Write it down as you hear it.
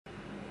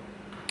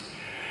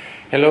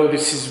Hello,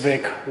 this is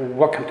Vic.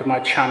 Welcome to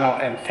my channel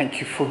and thank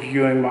you for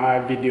viewing my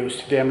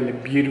videos. Today I'm in the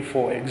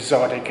beautiful,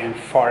 exotic and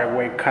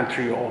faraway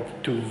country of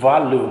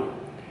Tuvalu.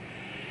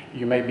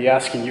 You may be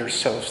asking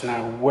yourselves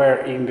now,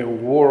 where in the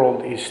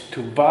world is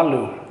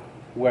Tuvalu?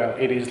 Well,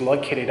 it is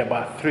located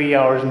about 3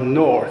 hours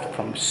north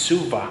from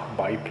Suva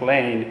by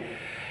plane,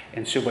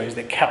 and Suva is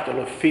the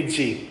capital of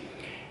Fiji.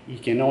 You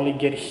can only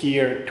get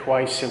here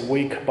twice a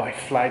week by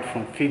flight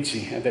from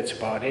Fiji, and that's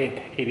about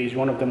it. It is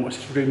one of the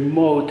most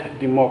remote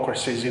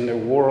democracies in the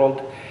world,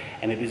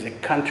 and it is a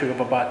country of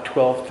about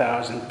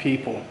 12,000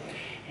 people.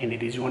 And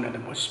it is one of the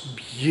most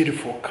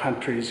beautiful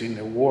countries in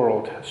the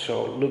world.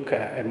 So look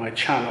at my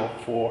channel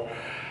for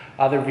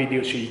other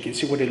videos so you can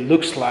see what it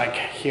looks like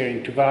here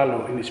in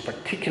Tuvalu. In this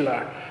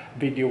particular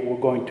video,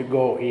 we're going to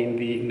go in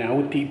the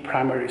Nauti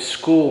Primary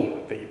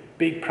School, the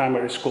big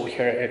primary school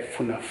here at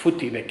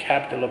Funafuti, the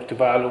capital of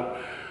Tuvalu.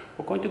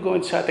 We're going to go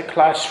inside the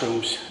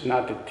classrooms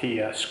now that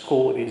the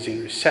school is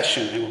in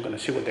recession, and we're going to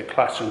see what the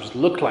classrooms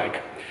look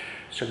like.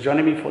 So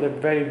joining me for the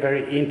very,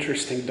 very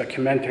interesting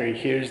documentary.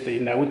 Here's the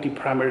Nauti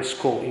Primary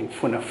School in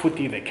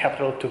Funafuti, the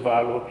capital of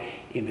Tuvalu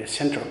in the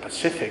Central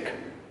Pacific.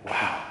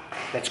 Wow,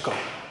 let's go.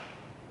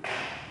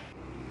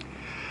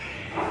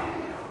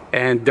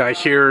 And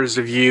here's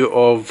a view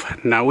of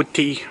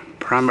Nauti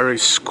Primary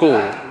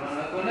School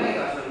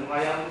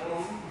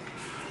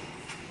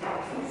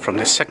from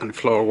the second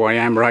floor where I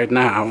am right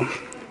now.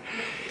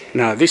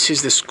 Now this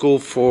is the school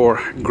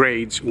for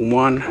grades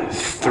 1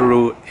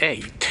 through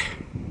 8.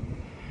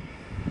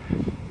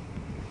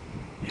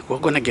 We're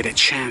gonna get a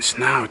chance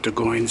now to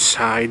go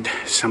inside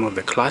some of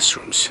the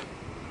classrooms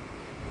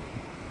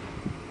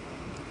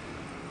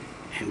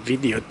and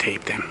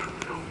videotape them.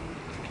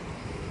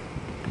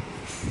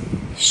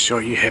 So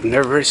you have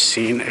never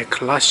seen a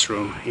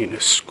classroom in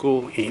a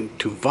school in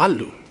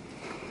Tuvalu.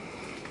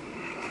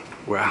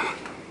 Well,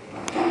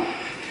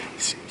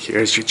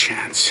 here's your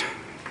chance.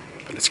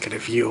 But let's get a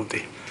view of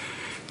the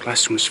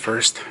classrooms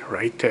first,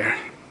 right there.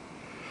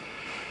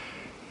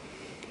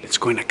 Let's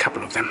go in a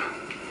couple of them.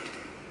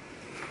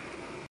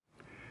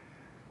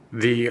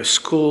 The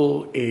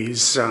school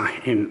is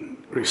in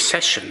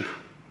recession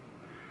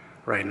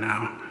right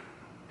now,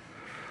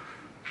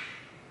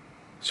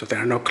 so there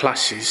are no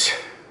classes.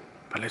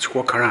 But let's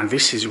walk around.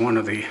 This is one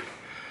of the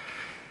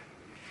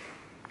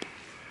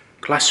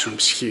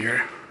classrooms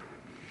here.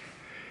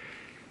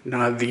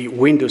 Now the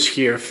windows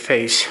here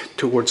face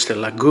towards the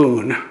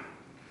lagoon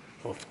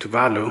of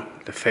Tuvalu,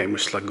 the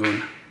famous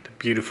lagoon, the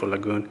beautiful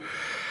lagoon.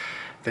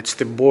 That's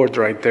the board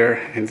right there,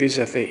 and these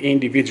are the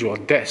individual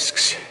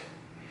desks.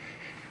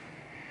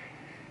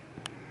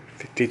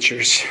 The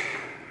teacher's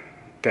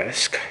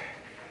desk.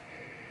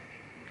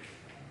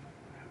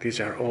 These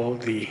are all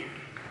the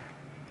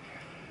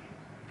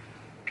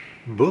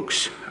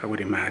books, I would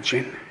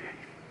imagine.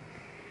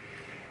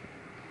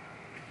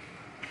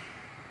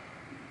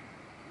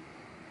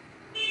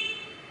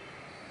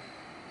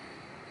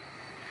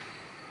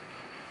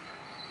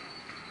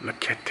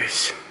 Look at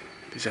this.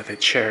 These are the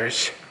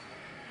chairs.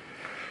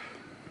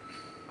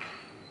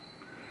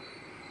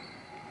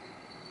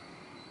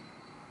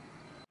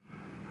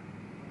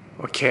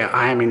 Okay,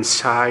 I am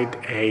inside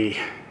a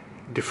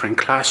different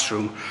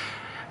classroom.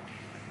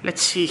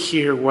 Let's see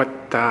here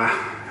what the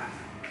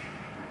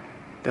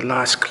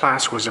last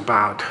class was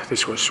about.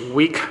 This was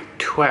week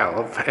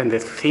 12, and the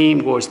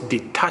theme was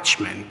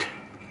detachment.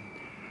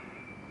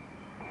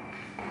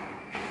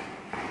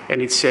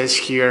 And it says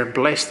here,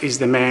 blessed is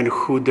the man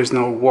who does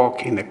not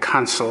walk in the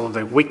counsel of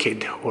the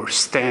wicked, or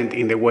stand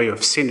in the way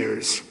of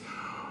sinners,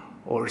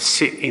 or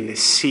sit in the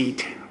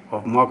seat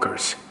of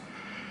mockers.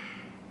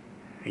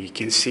 You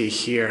can see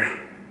here.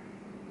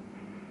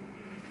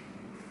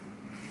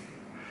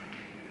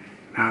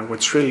 Now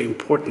what's really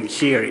important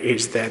here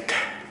is that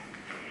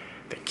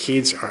the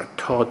kids are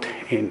taught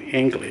in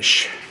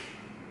English.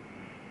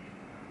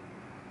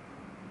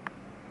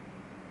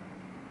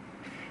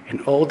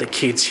 And all the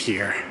kids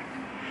here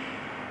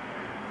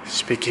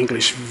speak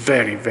English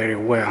very, very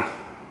well.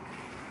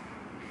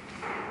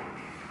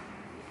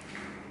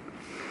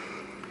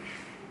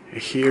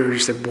 Here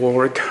is the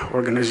board,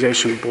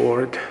 organization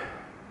board,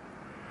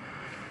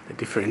 the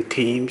different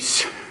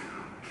teams.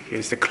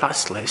 Here's the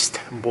class list,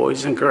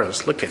 boys and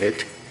girls, look at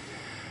it.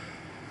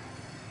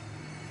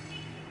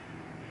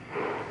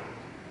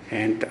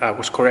 And I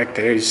was correct,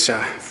 there is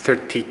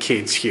 30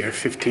 kids here,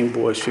 15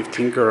 boys,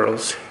 15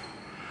 girls.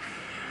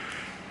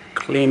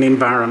 Clean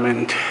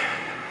environment.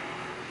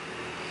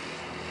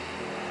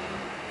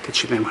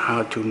 Teaching them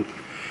how to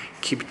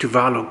keep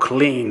Tuvalu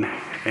clean,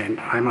 and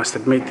I must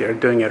admit they're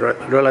doing a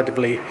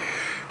relatively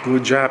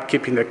good job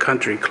keeping the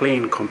country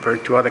clean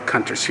compared to other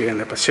countries here in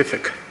the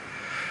Pacific.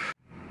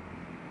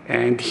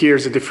 And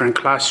here's a different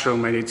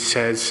classroom, and it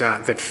says,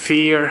 the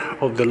fear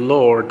of the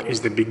Lord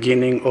is the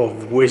beginning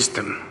of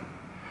wisdom.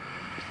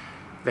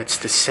 That's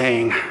the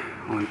saying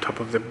on top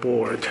of the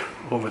board,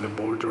 over the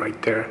board right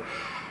there.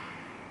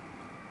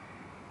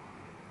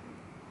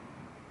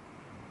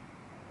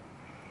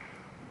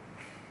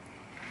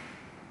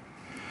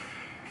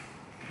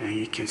 And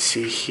you can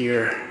see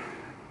here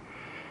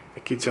The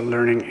kids are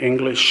learning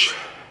English,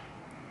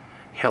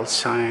 health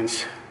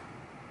science,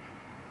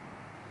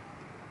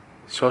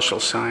 social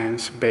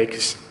science,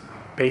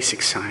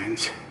 basic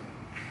science.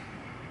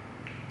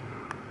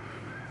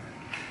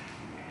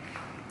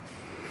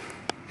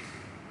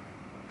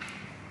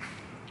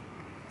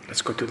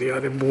 Let's go to the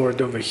other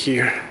board over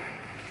here.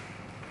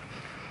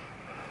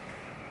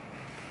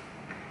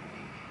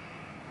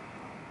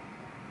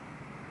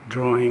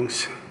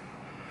 Drawings.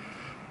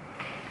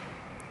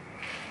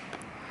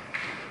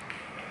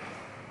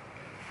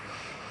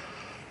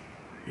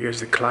 Here's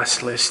the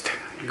class list,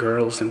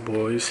 girls and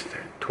boys.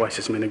 There are twice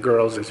as many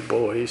girls as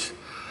boys.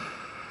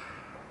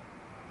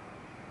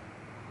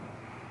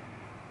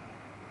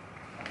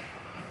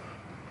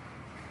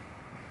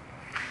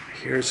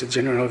 Here's a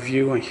general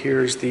view, and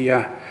here's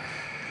the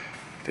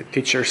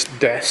teacher's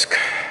desk.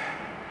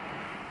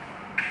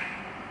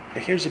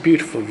 And here's a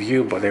beautiful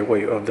view, by the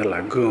way, of the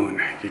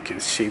lagoon. You can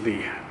see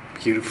the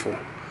beautiful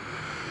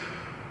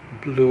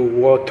blue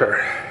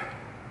water.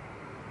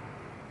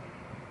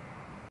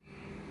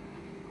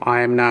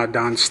 I am now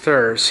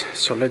downstairs,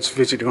 so let's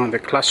visit one of the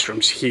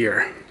classrooms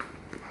here.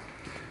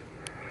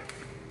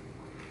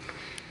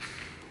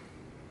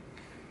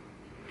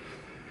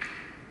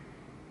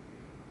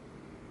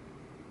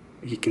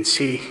 You can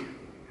see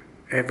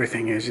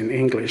everything is in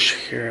English.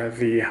 Here are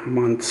the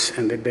months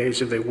and the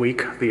days of the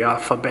week, the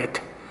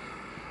alphabet.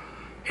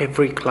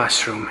 Every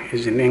classroom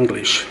is in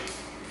English.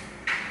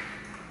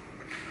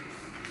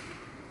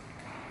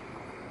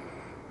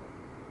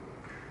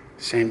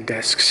 Same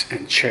desks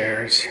and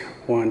chairs,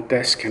 one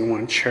desk and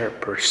one chair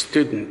per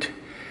student.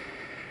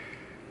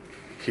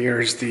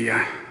 Here's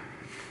the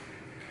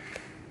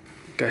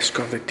desk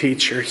of the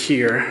teacher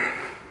here.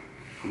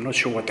 I'm not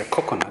sure what the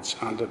coconuts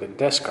under the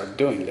desk are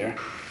doing there.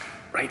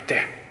 Right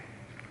there.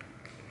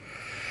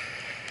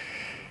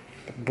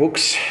 The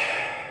books.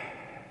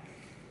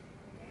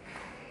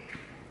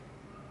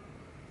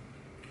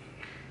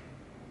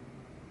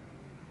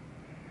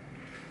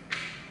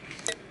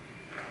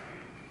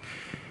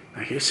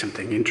 Now here's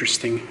something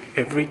interesting.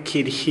 Every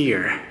kid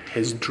here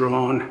has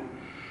drawn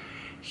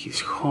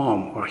his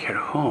home or her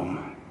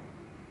home.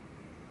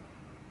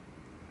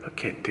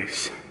 Look at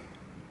this.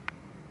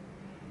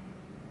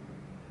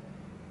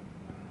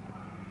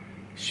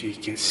 So you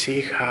can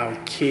see how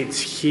kids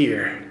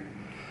here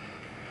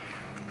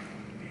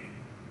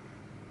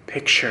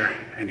picture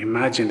and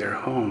imagine their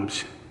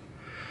homes.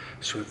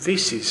 So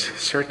this is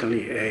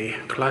certainly a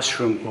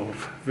classroom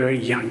of very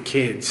young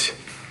kids.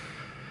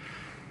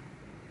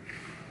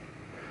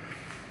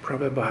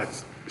 Probably about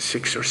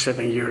 6 or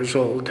 7 years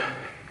old.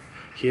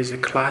 Here's a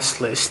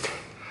class list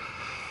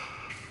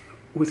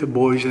with the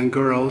boys and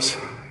girls.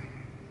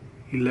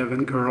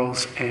 11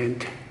 girls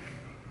and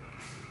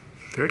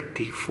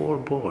 34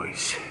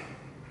 boys.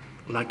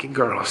 Lucky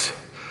girls.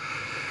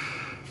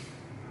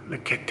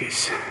 Look at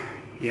this.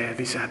 Yeah,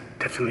 these are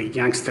definitely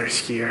youngsters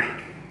here.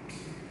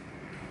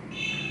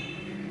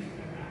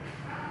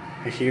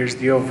 And here's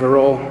the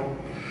overall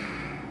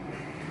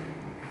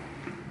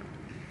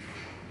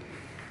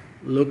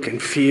look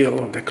and feel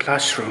of the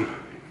classroom.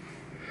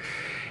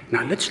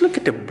 Now let's look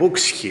at the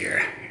books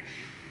here.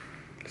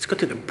 Let's go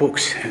to the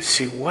books and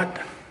see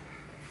what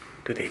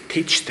do they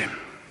teach them.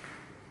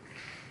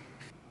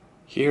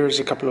 Here's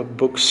a couple of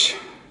books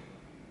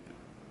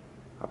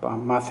about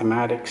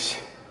mathematics,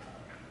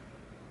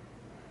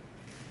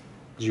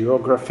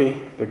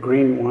 geography, the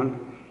green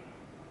one.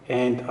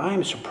 And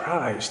I'm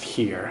surprised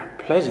here,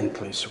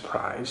 pleasantly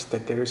surprised,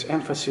 that there is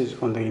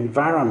emphasis on the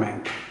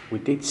environment. We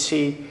did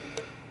see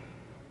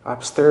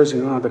upstairs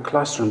in one of the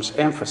classrooms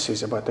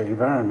emphasis about the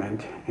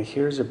environment. And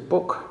here's a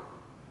book.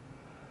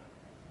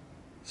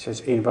 It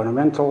says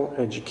Environmental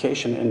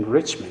Education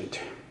Enrichment.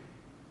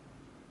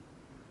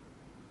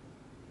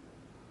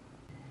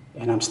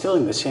 And I'm still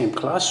in the same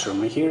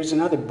classroom. And here's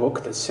another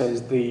book that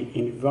says The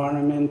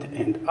Environment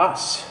and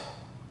Us.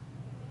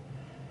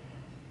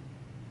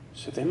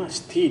 So they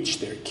must teach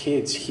their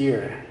kids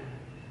here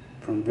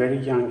from very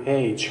young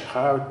age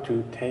how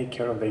to take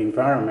care of the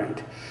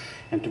environment.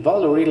 And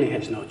Tuvalu really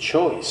has no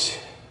choice.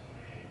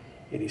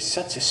 It is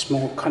such a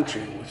small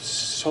country with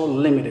so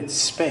limited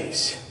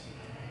space.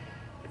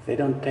 If they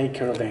don't take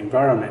care of the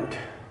environment,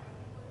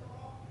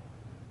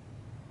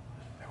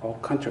 the whole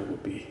country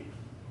would be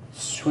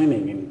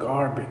swimming in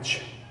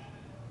garbage.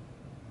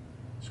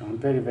 So I'm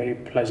very, very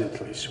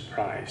pleasantly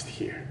surprised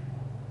here.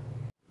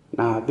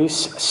 Now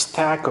this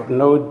stack of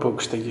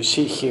notebooks that you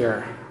see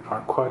here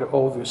are quite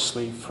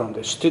obviously from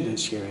the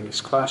students here in this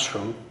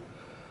classroom.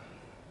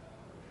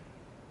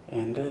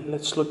 And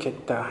let's look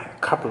at a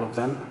couple of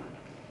them.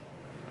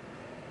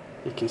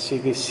 You can see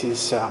this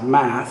is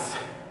math.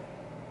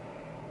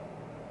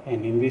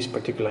 And in this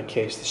particular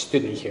case, the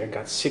student here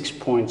got 6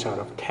 points out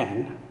of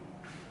 10.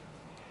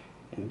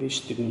 And this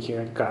student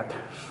here got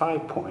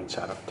 5 points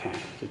out of 10.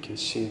 You can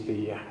see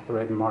the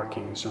red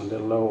markings on the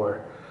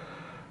lower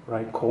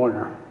right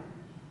corner.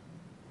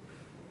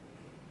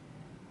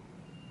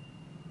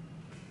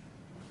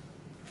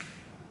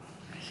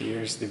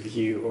 Here's the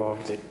view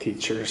of the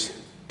teacher's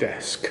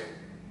desk.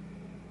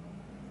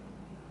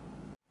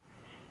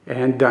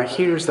 And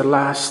here's the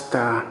last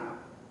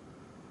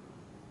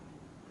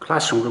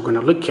classroom we're going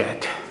to look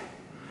at.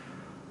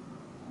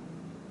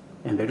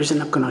 And the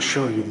reason I'm going to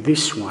show you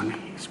this one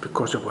is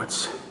because of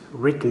what's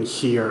written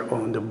here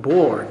on the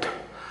board.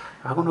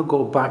 I want to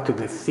go back to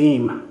the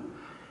theme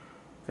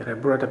that I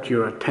brought up to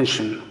your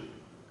attention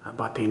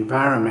about the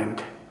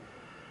environment.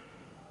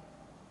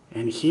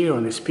 And here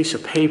on this piece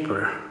of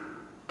paper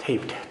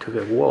taped to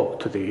the wall,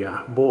 to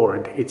the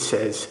board, it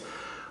says,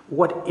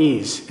 what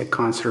is a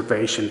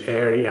conservation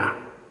area?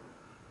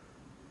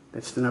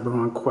 That's the number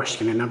one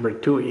question. And number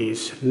two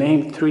is,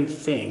 name 3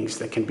 things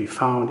that can be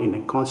found in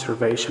a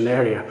conservation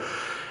area.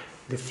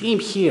 The theme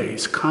here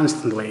is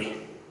constantly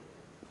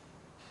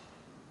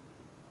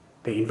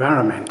the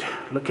environment.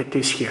 Look at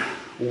this here,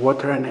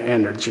 water and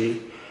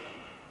energy,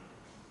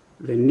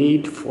 the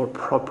need for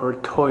proper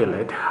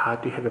toilet, how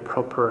do you have a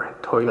proper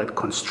toilet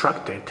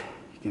constructed?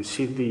 You can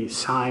see the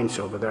signs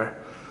over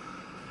there.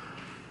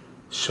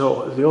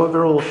 So the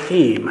overall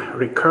theme,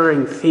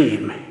 recurring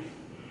theme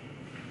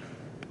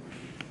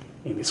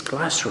in these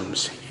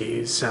classrooms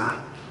is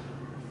the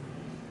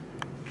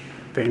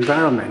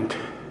environment.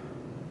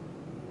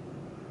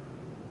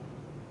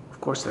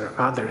 Of course, there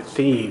are other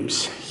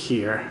themes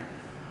here,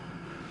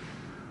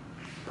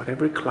 but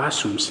every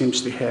classroom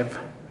seems to have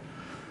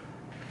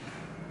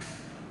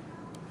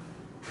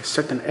a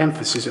certain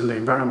emphasis on the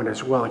environment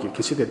as well. You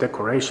can see the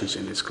decorations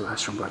in this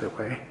classroom, by the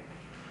way.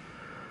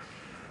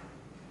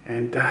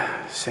 And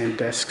same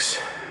desks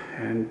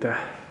and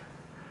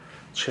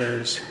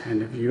chairs,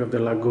 and a view of the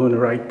lagoon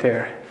right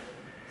there.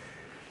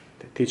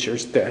 The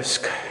teacher's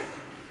desk,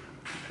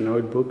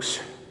 notebooks.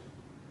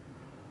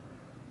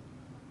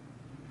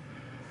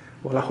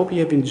 Well, I hope you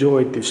have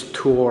enjoyed this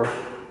tour,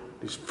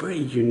 this very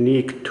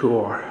unique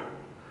tour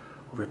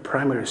of a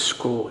primary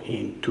school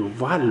in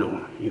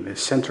Tuvalu in the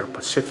Central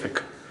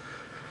Pacific.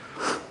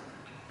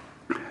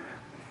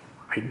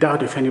 I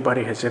doubt if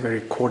anybody has ever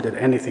recorded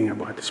anything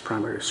about this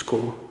primary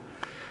school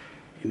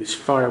in this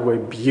faraway,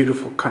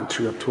 beautiful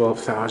country of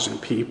 12,000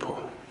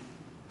 people.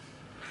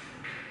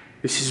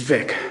 This is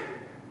Vic.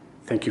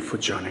 Thank you for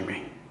joining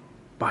me.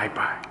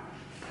 Bye-bye.